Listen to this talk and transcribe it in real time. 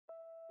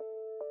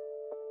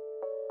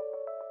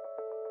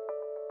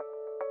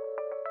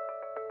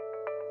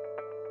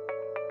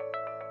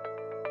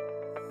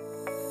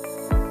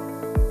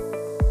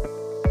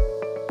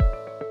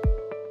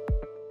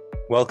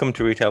Welcome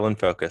to Retail in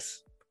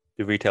Focus,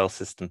 the Retail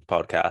Systems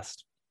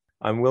podcast.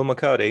 I'm Will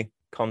McCurdy,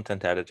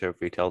 content editor of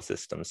Retail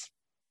Systems.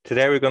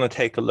 Today, we're going to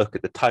take a look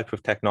at the type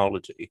of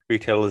technology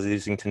retailers are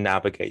using to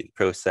navigate the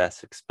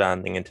process of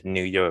expanding into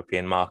new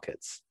European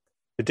markets.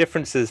 The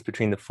differences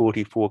between the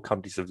 44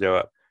 countries of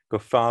Europe go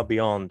far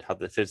beyond how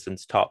the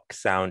citizens talk,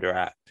 sound, or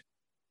act.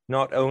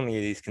 Not only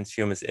are these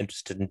consumers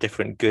interested in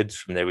different goods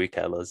from their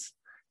retailers,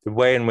 the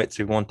way in which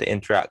they want to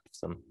interact with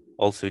them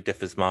also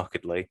differs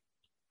markedly.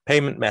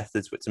 Payment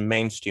methods which are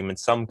mainstream in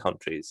some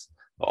countries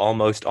are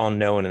almost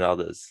unknown in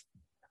others.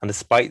 And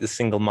despite the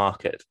single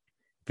market,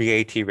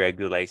 VAT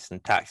regulation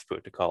and tax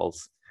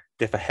protocols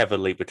differ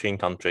heavily between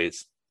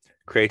countries,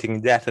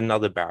 creating yet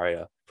another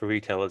barrier for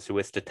retailers who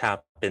wish to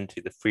tap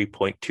into the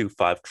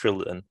 3.25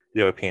 trillion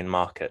European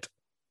market.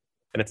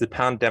 And if the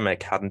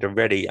pandemic hadn't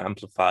already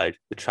amplified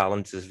the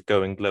challenges of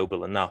going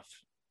global enough,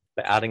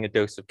 by adding a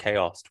dose of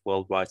chaos to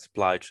worldwide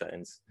supply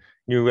chains,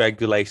 new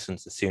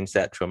regulations are soon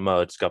set to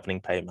emerge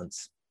governing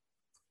payments.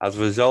 As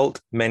a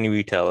result, many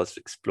retailers are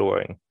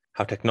exploring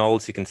how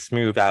technology can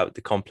smooth out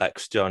the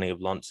complex journey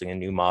of launching in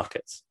new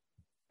markets.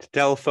 To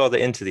delve further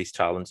into these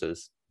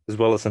challenges, as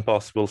well as some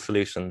possible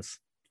solutions,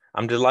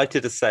 I'm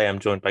delighted to say I'm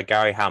joined by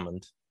Gary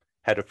Hammond,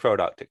 Head of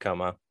Product at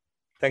Como.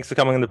 Thanks for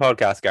coming on the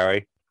podcast,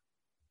 Gary.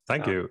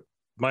 Thank you.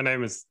 My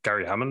name is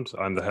Gary Hammond.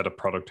 I'm the head of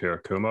product here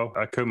at Como.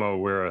 At Como,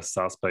 we're a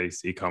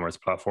SaaS-based e-commerce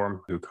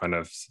platform who kind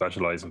of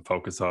specialize and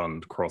focus on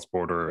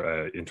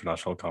cross-border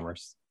international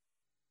commerce.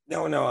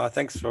 No,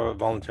 thanks for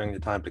volunteering the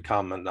time to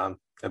come, and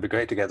it'd be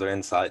great to gather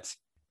insights.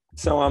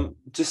 So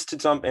just to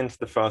jump into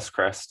the first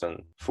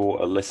question for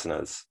our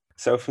listeners.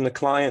 So from the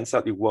clients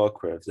that you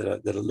work with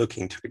that are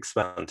looking to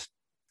expand,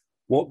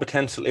 what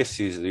potential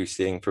issues are you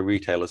seeing for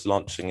retailers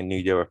launching in new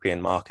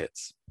European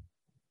markets?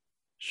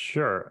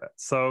 Sure.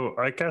 So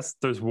I guess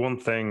there's one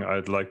thing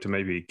I'd like to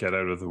maybe get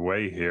out of the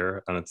way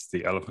here, and it's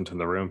the elephant in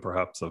the room,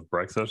 perhaps, of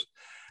Brexit.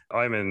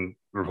 I'm in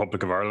the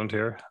Republic of Ireland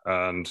here,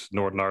 and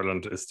Northern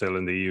Ireland is still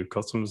in the EU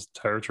customs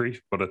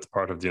territory, but it's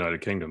part of the United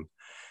Kingdom.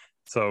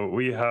 So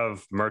we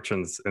have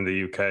merchants in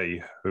the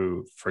UK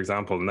who, for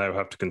example, now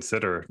have to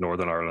consider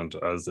Northern Ireland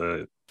as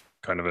a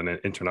kind of an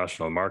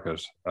international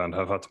market and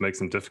have had to make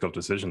some difficult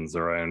decisions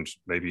around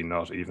maybe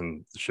not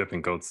even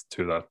shipping goods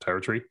to that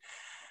territory.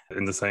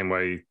 In the same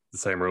way, the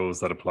same rules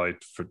that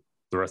applied for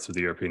the rest of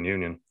the European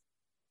Union.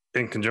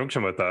 In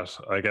conjunction with that,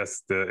 I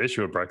guess the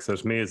issue of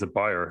Brexit, me as a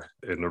buyer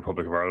in the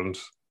Republic of Ireland,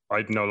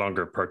 I'd no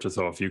longer purchase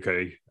off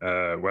UK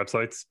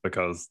websites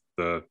because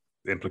the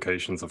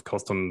implications of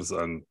customs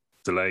and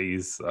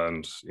delays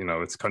and,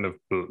 it's kind of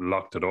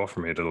locked it off for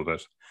me a little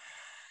bit.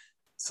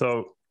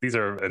 So these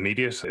are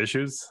immediate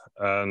issues.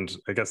 And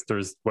I guess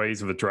there's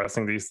ways of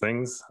addressing these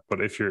things.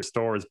 But if your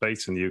store is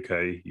based in the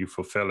UK, you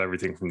fulfill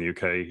everything from the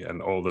UK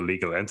and all the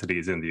legal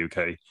entities in the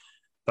UK.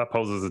 That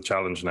poses a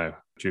challenge now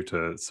due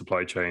to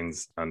supply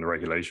chains and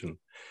regulation.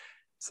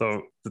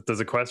 So there's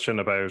a question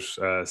about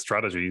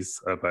strategies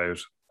about,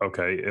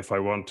 okay, if I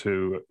want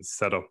to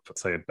set up,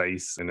 say, a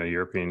base in a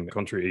European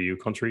country, EU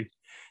country,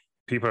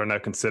 people are now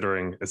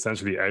considering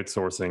essentially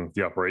outsourcing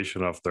the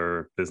operation of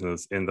their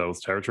business in those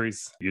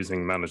territories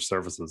using managed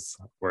services,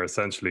 where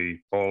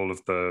essentially all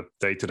of the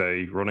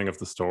day-to-day running of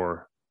the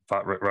store,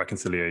 VAT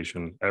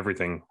reconciliation,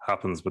 everything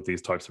happens with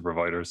these types of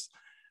providers.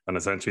 And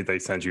essentially they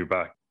send you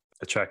back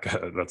a check,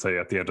 let's say,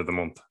 at the end of the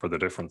month for the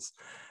difference.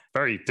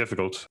 Very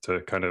difficult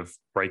to kind of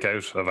break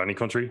out of any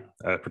country,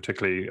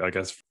 particularly, I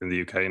guess, in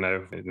the UK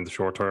now, in the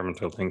short term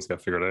until things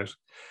get figured out.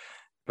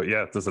 But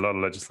yeah, there's a lot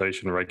of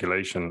legislation,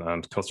 regulation,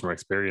 and customer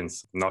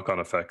experience knock-on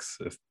effects.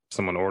 If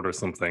someone orders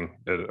something,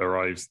 it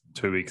arrives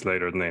 2 weeks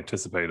later than they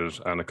anticipated,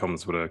 and it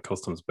comes with a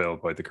customs bill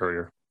by the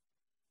courier.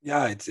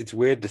 Yeah, it's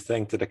weird to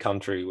think that a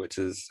country which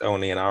is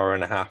only an hour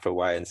and a half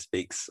away and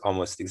speaks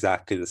almost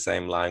exactly the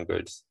same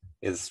language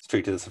is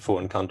treated as a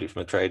foreign country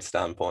from a trade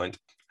standpoint.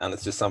 And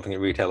it's just something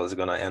that retailers are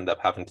going to end up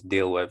having to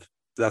deal with.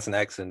 That's an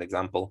excellent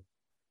example.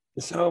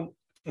 So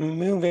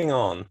moving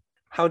on,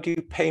 how do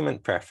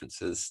payment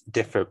preferences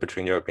differ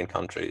between European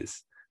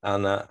countries?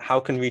 And how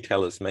can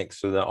retailers make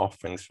sure their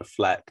offerings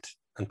reflect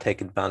and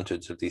take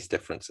advantage of these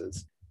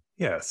differences?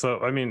 Yeah, so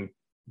I mean,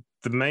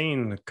 the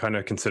main kind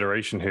of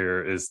consideration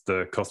here is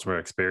the customer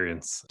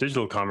experience.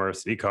 Digital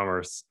commerce,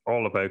 e-commerce,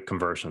 all about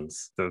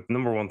conversions. The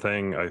number one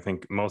thing I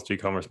think most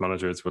e-commerce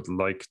managers would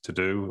like to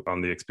do on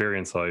the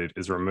experience side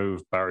is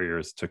remove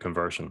barriers to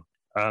conversion.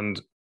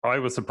 And I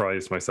was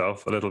surprised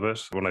myself a little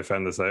bit when I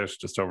found this out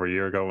just over a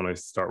year ago when I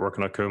started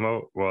working at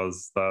Como,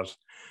 was that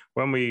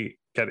when we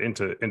get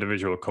into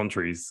individual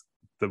countries,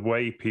 the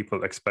way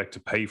people expect to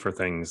pay for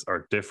things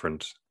are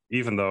different.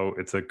 Even though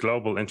it's a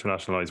global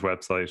internationalized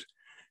website,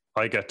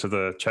 I get to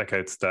the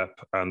checkout step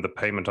and the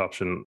payment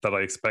option that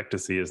I expect to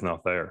see is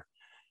not there.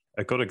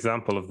 A good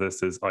example of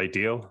this is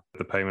Ideal,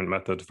 the payment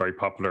method very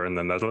popular in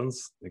the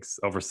Netherlands. It's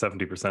over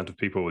 70% of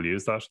people will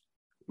use that.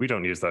 We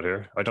don't use that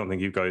here. I don't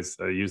think you guys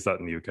use that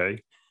in the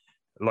UK.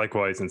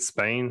 Likewise, in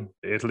Spain,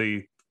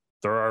 Italy,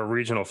 there are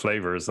regional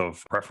flavors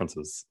of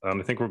preferences.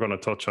 And I think we're going to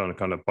touch on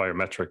kind of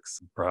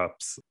biometrics,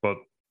 perhaps. But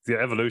the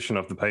evolution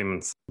of the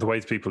payments, the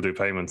ways people do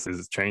payments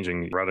is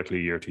changing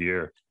radically year to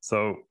year.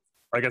 So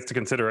I guess the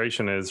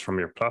consideration is from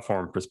your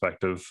platform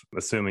perspective,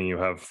 assuming you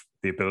have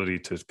the ability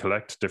to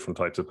collect different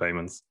types of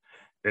payments,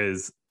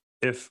 is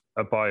if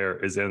a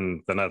buyer is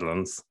in the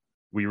Netherlands,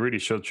 we really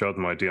should show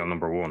them ID on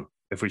number one.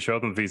 If we show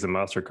them Visa,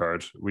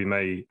 MasterCard, we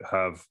may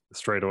have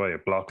straight away a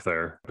block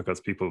there because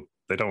people,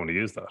 they don't want to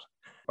use that.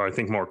 Or I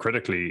think more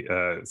critically,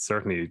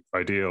 certainly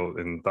ideal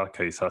in that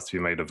case has to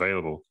be made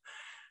available.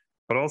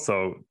 But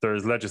also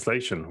there's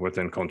legislation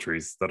within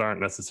countries that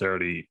aren't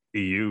necessarily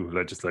EU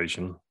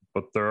legislation,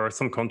 but there are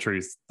some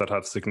countries that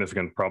have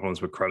significant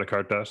problems with credit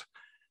card debt.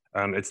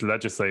 And it's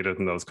legislated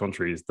in those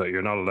countries that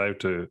you're not allowed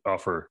to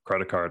offer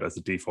credit card as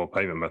a default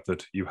payment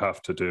method. You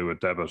have to do a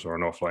debit or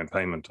an offline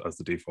payment as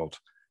the default.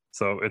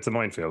 So it's a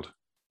minefield.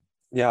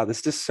 Yeah,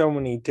 there's just so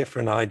many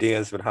different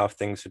ideas about how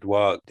things should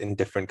work in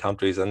different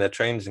countries, and they're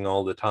changing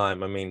all the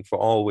time. I mean, for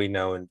all we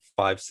know, in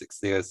 5, 6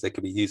 years, they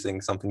could be using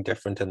something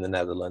different in the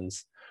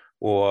Netherlands,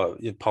 or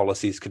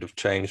policies could have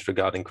changed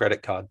regarding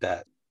credit card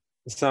debt.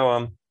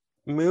 So,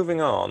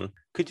 moving on,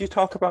 could you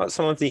talk about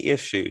some of the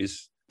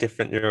issues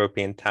different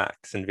European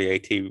tax and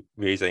VAT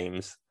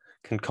regimes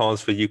can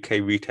cause for UK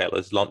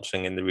retailers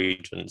launching in the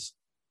regions?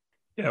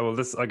 Yeah, well,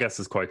 this, I guess,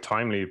 is quite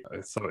timely.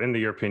 So in the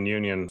European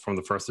Union, from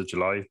the 1st of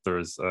July,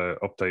 there's an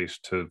update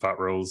to VAT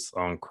rules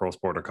on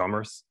cross-border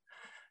commerce.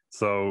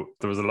 So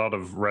there was a lot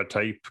of red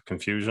tape,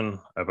 confusion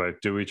about,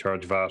 do we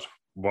charge VAT?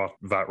 What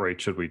VAT rate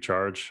should we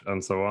charge?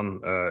 And so on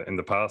in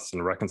the past,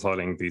 and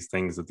reconciling these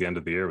things at the end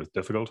of the year was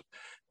difficult,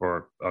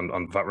 or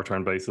on VAT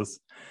return basis.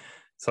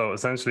 So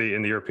essentially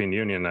in the European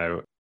Union now,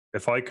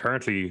 if I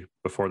currently,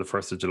 before the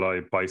 1st of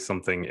July, buy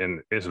something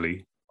in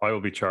Italy, I will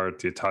be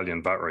charged the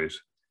Italian VAT rate.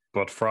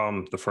 But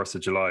from the 1st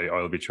of July,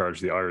 I'll be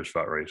charged the Irish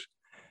VAT rate.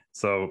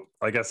 So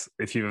I guess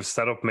if you've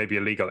set up maybe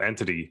a legal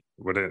entity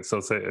within,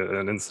 so say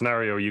in a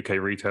scenario, a UK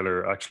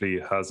retailer actually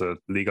has a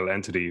legal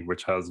entity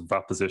which has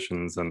VAT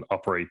positions and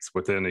operates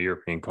within a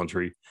European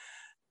country.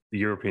 The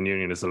European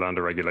Union is a land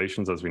of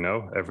regulations, as we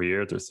know. Every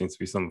year there seems to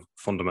be some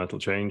fundamental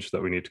change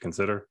that we need to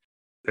consider.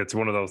 It's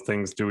one of those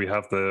things, do we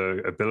have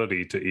the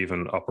ability to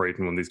even operate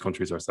in one of these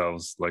countries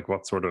ourselves? Like,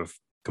 what sort of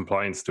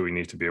compliance do we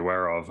need to be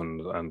aware of,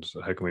 and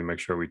how can we make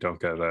sure we don't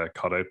get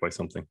caught out by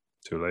something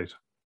too late?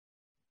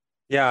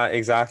 Yeah,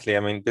 exactly. I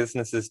mean,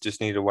 businesses just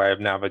need a way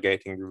of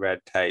navigating the red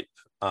tape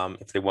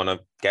if they want to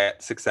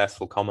get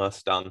successful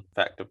commerce done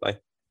effectively.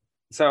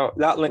 So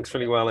that links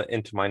really well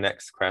into my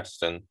next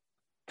question,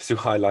 because you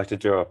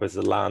highlighted Europe as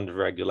a land of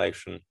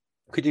regulation.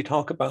 Could you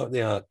talk about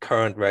the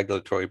current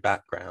regulatory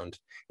background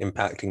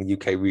impacting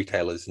UK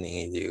retailers in the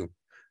EU?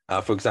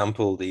 For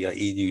example, the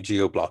EU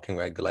geo-blocking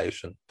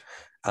regulation.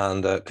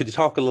 And could you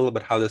talk a little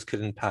bit how this could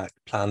impact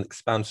planned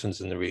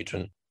expansions in the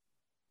region?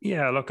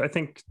 Yeah, look, I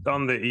think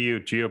on the EU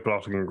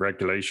geo-blocking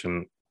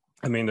regulation,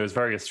 I mean, there's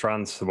various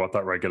strands to what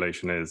that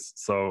regulation is.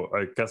 So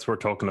I guess we're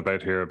talking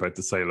about here about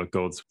the sale of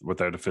goods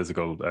without a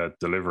physical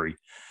delivery.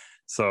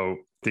 So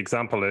the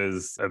example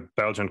is a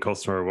Belgian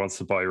customer wants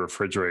to buy a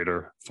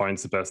refrigerator,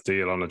 finds the best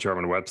deal on a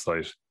German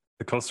website.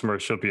 The customer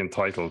should be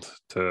entitled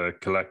to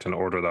collect and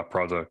order that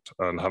product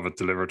and have it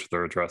delivered to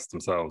their address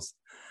themselves.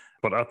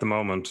 But at the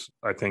moment,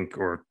 I think,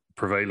 or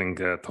prevailing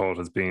thought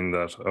has been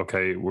that,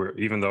 okay,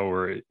 even though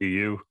we're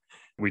EU,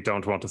 we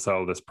don't want to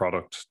sell this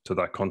product to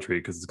that country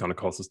because it's going to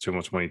cost us too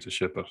much money to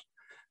ship it.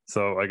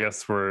 So I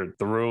guess where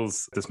the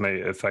rules, this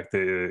may affect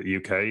the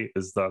UK,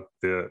 is that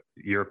the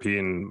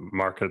European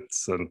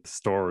markets and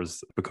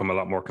stores become a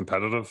lot more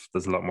competitive.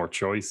 There's a lot more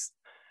choice.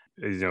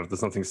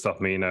 There's nothing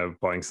stop me now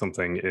buying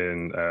something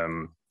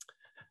in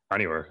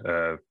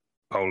anywhere,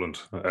 Poland,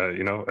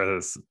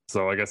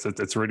 so I guess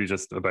it's really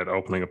just about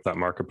opening up that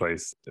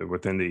marketplace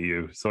within the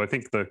EU. So I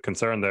think the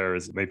concern there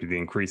is maybe the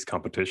increased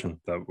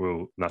competition that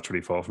will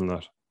naturally fall from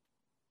that.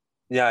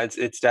 Yeah,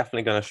 it's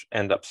definitely going to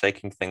end up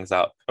shaking things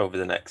up over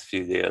the next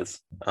few years,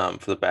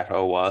 for the better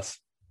or worse.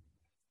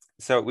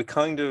 So we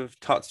kind of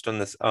touched on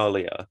this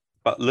earlier,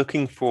 but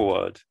looking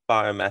forward,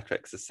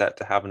 biometrics is set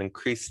to have an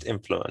increased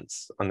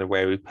influence on the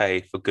way we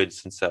pay for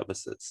goods and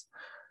services.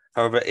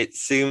 However, it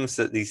seems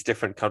that these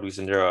different countries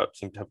in Europe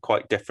seem to have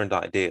quite different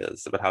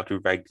ideas about how to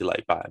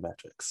regulate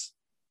biometrics.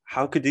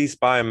 How could these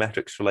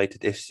biometrics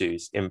related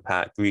issues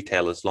impact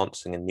retailers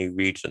launching in new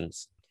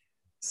regions?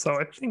 So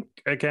I think,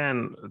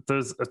 again,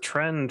 there's a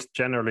trend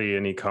generally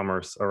in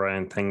e-commerce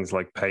around things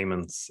like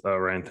payments,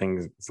 around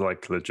things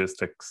like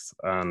logistics.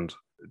 And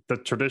the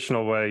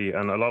traditional way,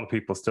 and a lot of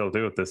people still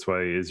do it this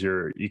way, is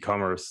your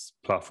e-commerce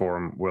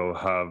platform will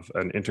have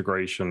an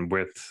integration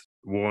with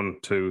 1,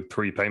 2,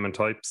 3 payment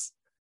types,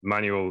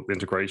 manual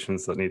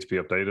integrations that need to be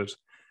updated.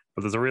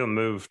 But there's a real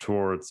move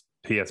towards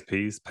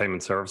PSPs,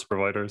 payment service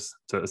providers,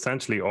 to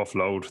essentially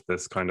offload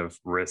this kind of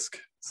risk.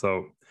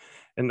 So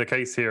in the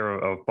case here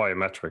of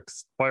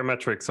biometrics,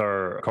 biometrics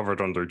are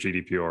covered under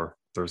GDPR.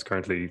 There's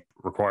currently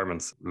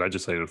requirements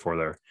legislated for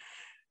there.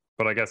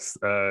 But I guess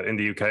in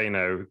the UK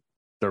now,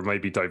 there may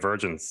be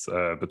divergence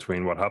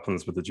between what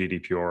happens with the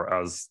GDPR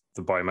as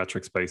the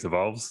biometric space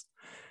evolves.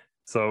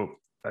 So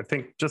I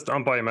think just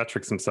on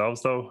biometrics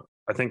themselves, though,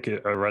 I think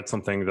I read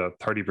something that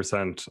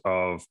 30%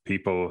 of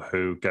people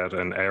who get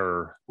an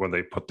error when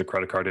they put the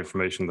credit card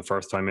information the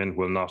first time in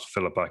will not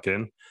fill it back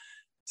in.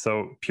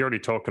 So purely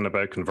talking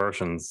about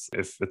conversions,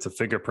 if it's a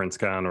fingerprint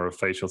scan or a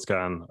facial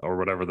scan or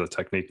whatever the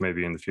technique may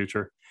be in the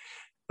future,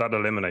 that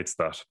eliminates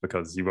that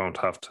because you won't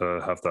have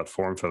to have that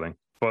form filling.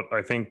 But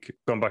I think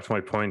going back to my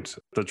point,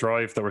 the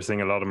drive that we're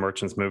seeing a lot of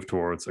merchants move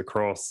towards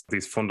across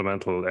these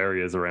fundamental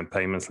areas around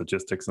payments,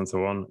 logistics, and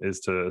so on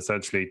is to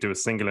essentially do a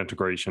single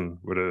integration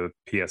with a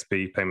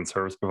PSP, payment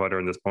service provider,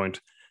 in this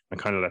point, and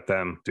kind of let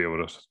them deal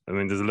with it. I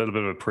mean, there's a little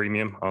bit of a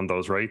premium on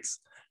those rates,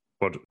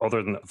 but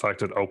other than the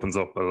fact it opens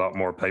up a lot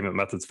more payment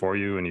methods for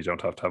you and you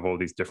don't have to have all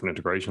these different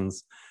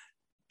integrations,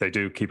 they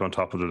do keep on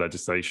top of the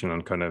legislation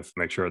and kind of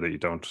make sure that you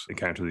don't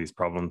encounter these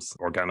problems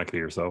organically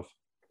yourself.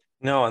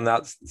 No, and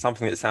that's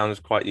something that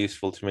sounds quite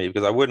useful to me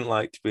because I wouldn't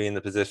like to be in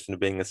the position of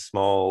being a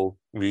small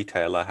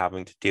retailer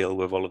having to deal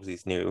with all of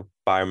these new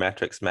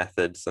biometrics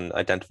methods and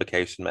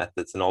identification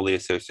methods and all the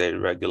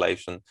associated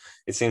regulation.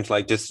 It seems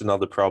like just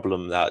another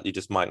problem that you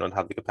just might not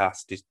have the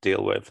capacity to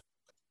deal with.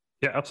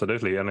 Yeah,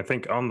 absolutely. And I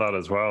think on that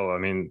as well, I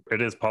mean,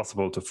 it is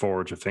possible to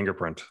forge a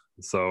fingerprint.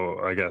 So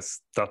I guess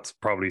that's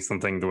probably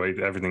something, the way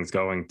everything's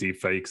going, deep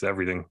fakes,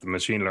 everything, the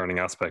machine learning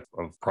aspect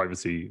of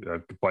privacy,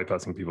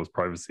 bypassing people's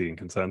privacy and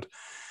consent.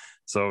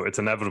 So it's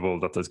inevitable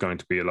that there's going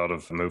to be a lot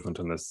of movement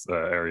in this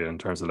area in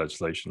terms of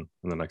legislation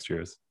in the next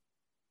years.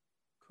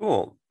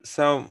 Cool.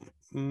 So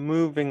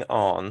moving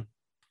on,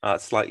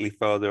 slightly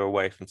further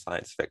away from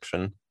science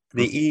fiction,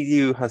 the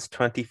EU has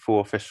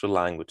 24 official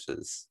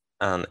languages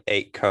and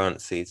 8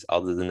 currencies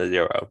other than the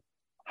euro.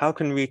 How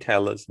can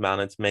retailers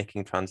manage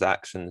making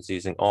transactions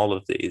using all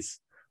of these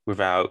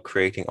without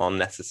creating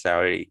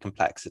unnecessary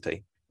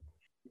complexity?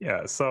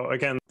 Yeah, so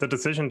again, the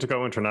decision to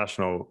go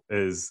international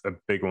is a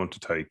big one to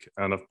take.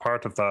 And a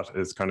part of that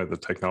is kind of the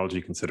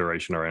technology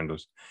consideration around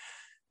it.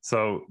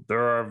 So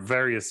there are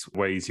various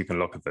ways you can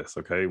look at this,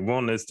 okay?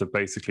 One is to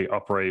basically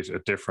operate a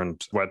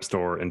different web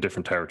store in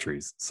different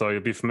territories. So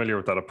you'll be familiar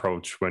with that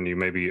approach when you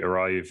maybe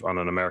arrive on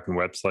an American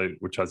website,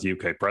 which has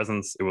UK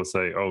presence. It will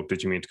say, oh,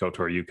 did you mean to go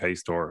to our UK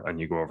store? And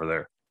you go over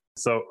there.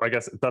 So I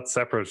guess that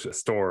separate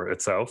store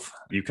itself,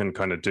 you can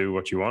kind of do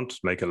what you want,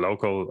 make it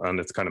local, and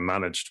it's kind of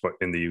managed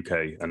in the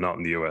UK and not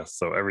in the US.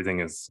 So everything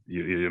is,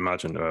 you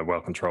imagine,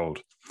 well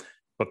controlled.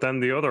 But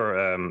then the other,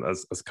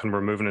 as kind of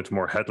we're moving into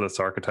more headless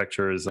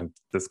architectures and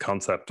this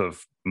concept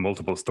of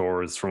multiple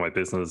stores for my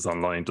business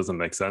online doesn't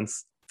make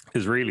sense,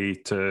 is really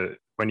to,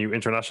 when you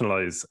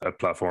internationalize a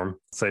platform,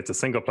 say it's a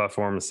single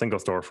platform, a single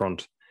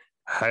storefront,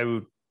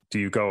 how do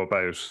you go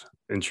about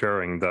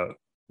ensuring that,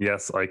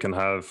 yes, I can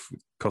have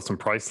custom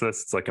price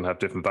lists, I can have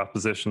different VAT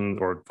position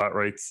or VAT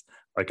rates,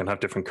 I can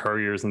have different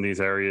couriers in these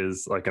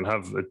areas, I can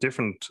have a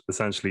different,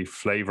 essentially,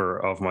 flavor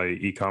of my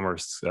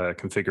e-commerce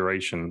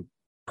configuration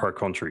per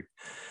country.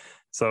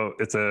 So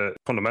it's a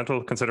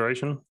fundamental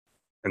consideration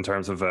in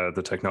terms of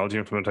the technology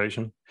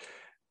implementation.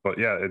 But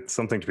yeah, it's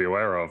something to be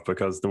aware of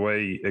because the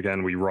way,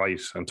 again, we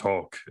write and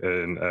talk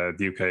in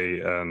the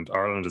UK and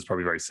Ireland is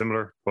probably very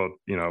similar, but,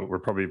 you know, we're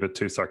probably a bit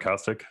too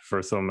sarcastic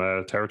for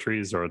some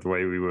territories, or the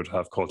way we would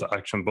have call to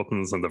action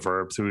buttons and the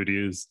verbs we would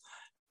use.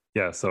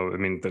 Yeah, so, I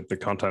mean, the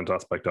content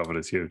aspect of it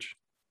is huge.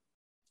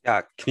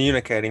 Yeah,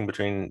 communicating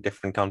between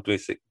different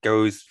countries, it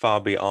goes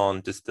far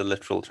beyond just the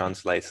literal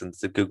translations,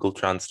 the Google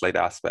Translate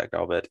aspect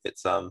of it.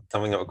 It's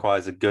something that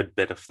requires a good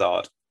bit of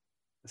thought.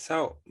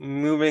 So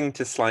moving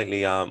to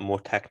slightly more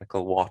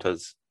technical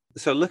waters.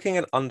 So looking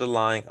at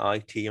underlying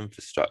IT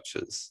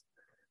infrastructures,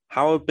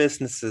 how are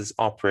businesses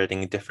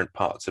operating in different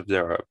parts of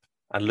Europe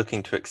and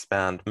looking to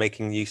expand,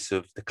 making use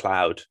of the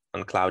cloud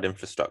and cloud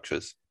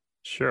infrastructures?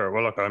 Sure.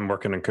 Well, look, I'm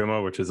working in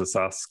Kumo, which is a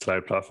SaaS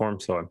cloud platform,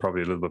 so I'm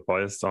probably a little bit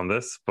biased on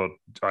this, but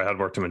I had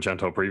worked in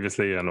Magento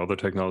previously and other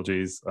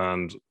technologies,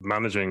 and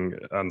managing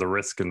and the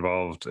risk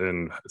involved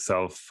in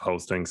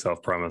self-hosting,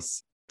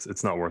 self-premise,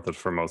 it's not worth it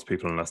for most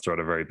people unless they're at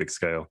a very big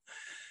scale.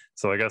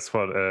 So I guess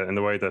what in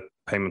the way that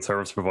payment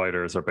service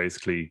providers are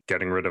basically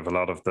getting rid of a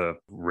lot of the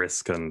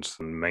risk and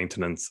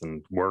maintenance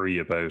and worry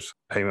about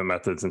payment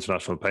methods,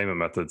 international payment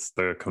methods,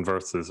 the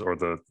converse is, or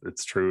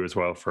it's true as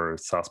well for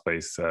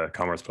SaaS-based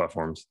commerce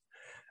platforms.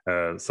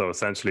 So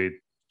essentially,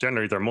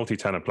 generally, they're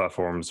multi-tenant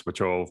platforms,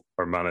 which all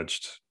are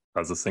managed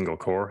as a single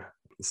core.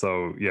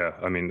 So yeah,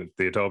 I mean,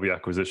 the Adobe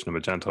acquisition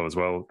of Magento as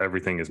well,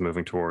 everything is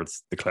moving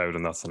towards the cloud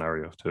in that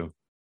scenario too.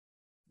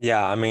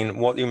 Yeah, I mean,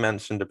 what you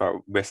mentioned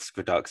about risk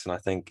reduction, I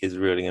think, is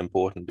really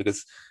important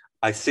because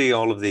I see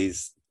all of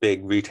these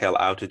big retail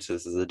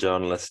outages as a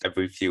journalist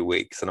every few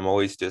weeks, and I'm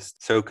always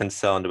just so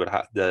concerned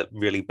about the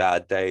really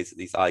bad days that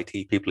these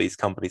IT people, these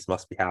companies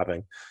must be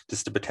having,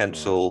 just the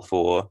potential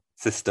for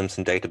systems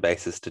and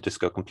databases to just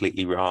go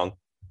completely wrong.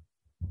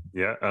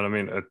 Yeah, and I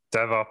mean,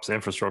 DevOps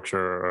infrastructure,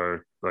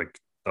 or like,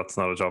 that's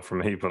not a job for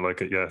me, but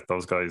like, yeah,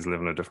 those guys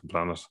live on a different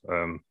planet.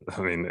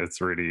 I mean,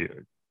 it's really,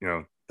 you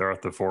know, they're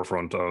at the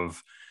forefront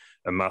of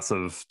a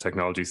massive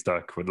technology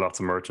stack with lots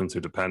of merchants who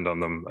depend on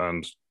them,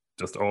 and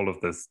just all of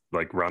this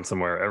like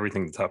ransomware,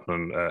 everything that's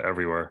happening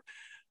everywhere.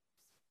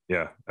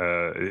 Yeah,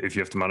 if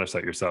you have to manage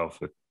that yourself,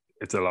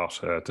 it's a lot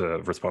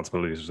to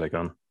responsibility to take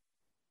on.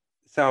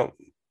 So,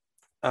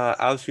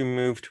 as we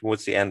move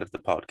towards the end of the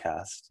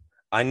podcast,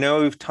 I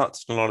know we've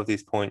touched on a lot of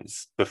these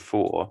points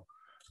before,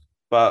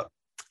 but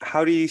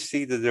how do you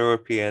see the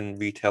European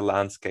retail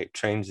landscape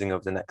changing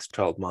over the next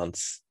 12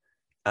 months?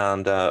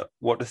 And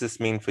what does this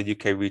mean for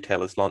UK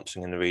retailers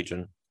launching in the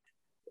region?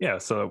 Yeah,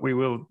 so we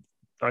will,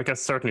 I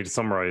guess, certainly to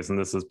summarize, and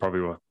this is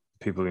probably what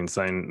people have been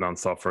saying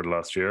nonstop for the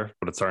last year,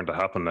 but it's starting to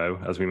happen now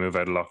as we move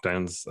out of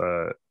lockdowns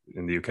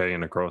in the UK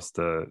and across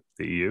the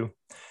EU.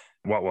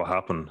 What will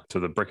happen to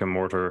the brick and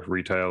mortar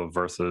retail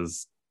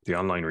versus the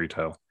online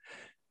retail?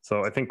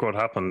 So I think what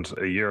happened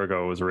a year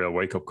ago was a real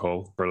wake-up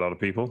call for a lot of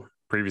people.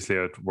 Previously,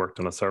 I'd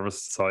worked on a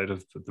service side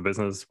of the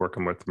business,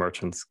 working with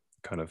merchants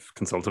kind of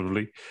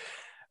consultatively.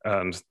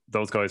 And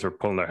those guys were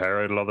pulling their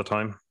hair out a lot of the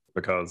time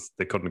because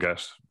they couldn't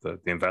get the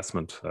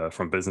investment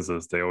from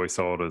businesses. They always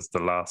saw it as the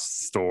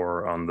last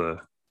store on the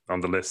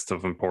list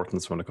of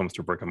importance when it comes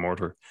to brick and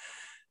mortar.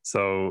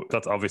 So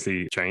that's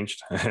obviously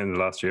changed in the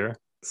last year.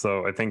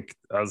 So I think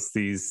as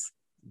these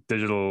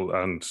digital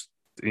and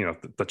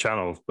the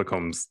channel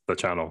becomes the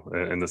channel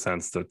in the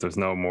sense that there's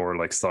no more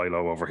like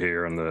silo over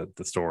here and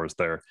the stores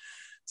there.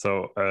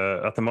 So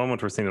at the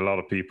moment, we're seeing a lot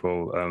of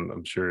people, and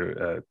I'm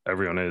sure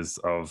everyone is,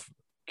 of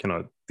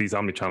these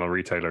omni-channel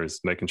retailers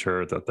making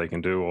sure that they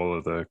can do all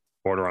of the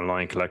order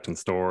online, collect in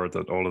store,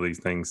 that all of these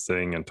things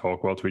sing and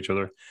talk well to each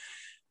other.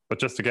 But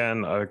just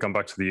again, I've gone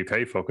back to the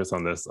UK focus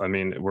on this. I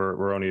mean,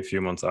 we're only a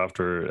few months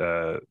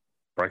after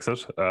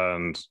Brexit,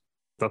 and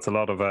that's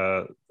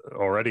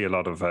already a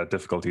lot of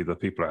difficulty that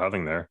people are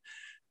having there.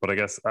 But I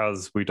guess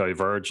as we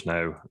diverge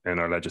now in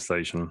our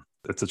legislation,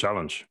 it's a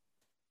challenge.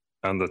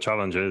 And the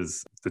challenge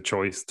is the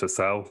choice to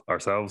sell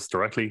ourselves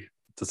directly,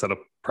 to set up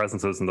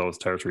presences in those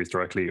territories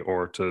directly,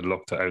 or to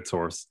look to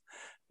outsource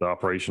the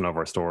operation of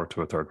our store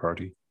to a third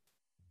party.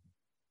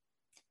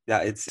 Yeah,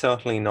 it's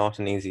certainly not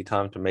an easy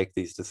time to make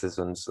these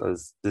decisions,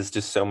 as there's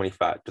just so many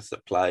factors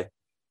at play.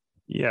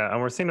 Yeah,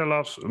 and we're seeing a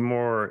lot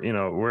more,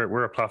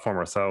 we're a platform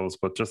ourselves,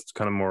 but just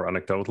kind of more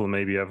anecdotal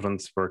maybe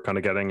evidence we're kind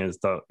of getting is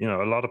that,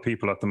 a lot of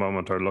people at the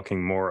moment are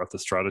looking more at the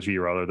strategy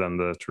rather than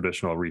the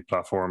traditional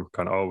re-platform,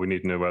 kind of, we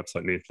need a new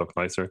website, need to look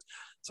nicer.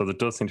 So there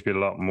does seem to be a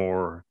lot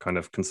more kind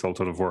of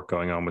consultative work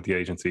going on with the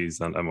agencies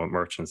and with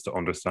merchants to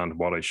understand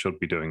what I should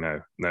be doing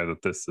now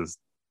that this is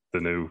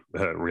the new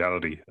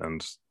reality.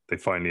 And they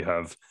finally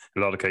have,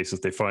 in a lot of cases,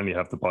 they finally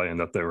have the buy-in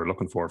that they were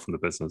looking for from the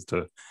business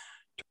to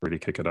really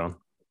kick it on.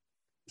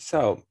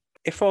 So,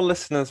 if our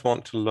listeners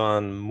want to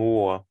learn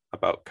more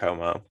about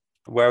Como,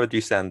 where would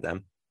you send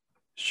them?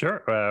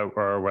 Sure.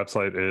 Our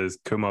website is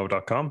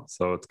Koomo.com.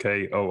 So it's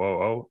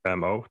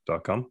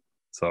KOOOMO.com.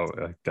 So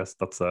I guess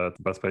that's the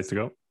best place to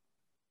go.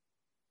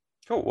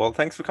 Cool. Well,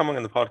 thanks for coming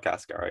on the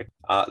podcast, Gary.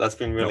 That's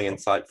been really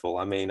insightful.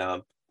 I mean,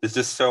 there's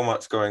just so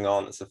much going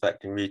on that's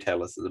affecting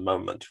retailers at the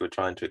moment who are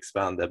trying to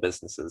expand their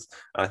businesses.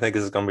 And I think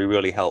this is going to be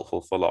really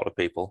helpful for a lot of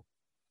people.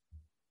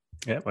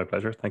 Yeah, my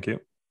pleasure. Thank you.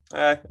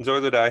 Enjoy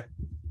the day.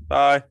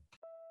 Bye.